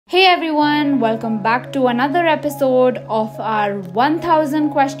Hey everyone, welcome back to another episode of our 1000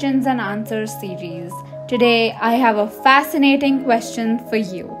 questions and answers series. Today I have a fascinating question for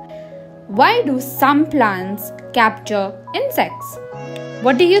you. Why do some plants capture insects?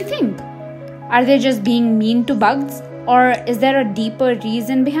 What do you think? Are they just being mean to bugs? Or is there a deeper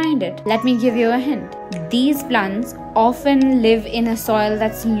reason behind it? Let me give you a hint. These plants often live in a soil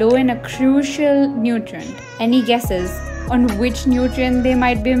that's low in a crucial nutrient. Any guesses on which nutrient they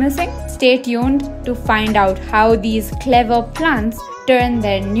might be missing? Stay tuned to find out how these clever plants turn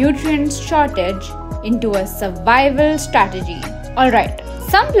their nutrient shortage into a survival strategy. Alright,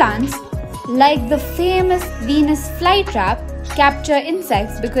 some plants, like the famous Venus flytrap, capture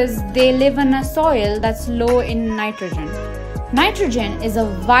insects because they live in a soil that's low in nitrogen. Nitrogen is a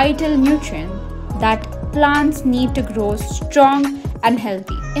vital nutrient that plants need to grow strong and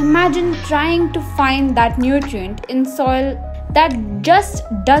healthy. Imagine trying to find that nutrient in soil that just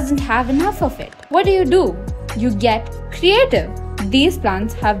doesn't have enough of it. What do? You get creative. These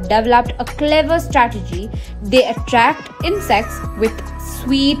plants have developed a clever strategy. They attract insects with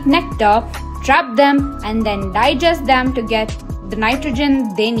sweet nectar, trap them, and then digest them to get the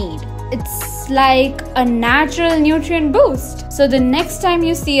nitrogen they need. It's like a natural nutrient boost. So the next time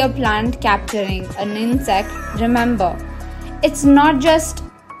you see a plant capturing an insect, remember, it's not just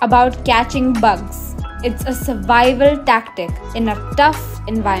about catching bugs. It's a survival tactic in a tough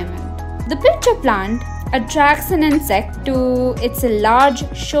environment. The pitcher plant attracts an insect to its large,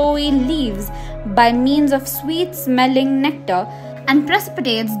 showy leaves by means of sweet-smelling nectar and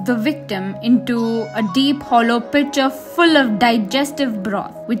precipitates the victim into a deep, hollow pitcher full of digestive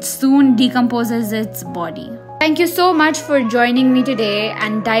broth, which soon decomposes its body. Thank you so much for joining me today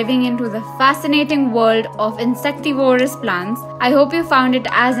and diving into the fascinating world of insectivorous plants. I hope you found it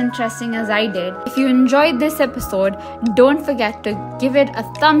as interesting as I did. If you enjoyed this episode, don't forget to give it a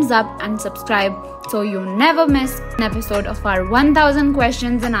thumbs up and subscribe so you never miss an episode of our 1000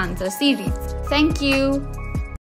 questions and answers series. Thank you.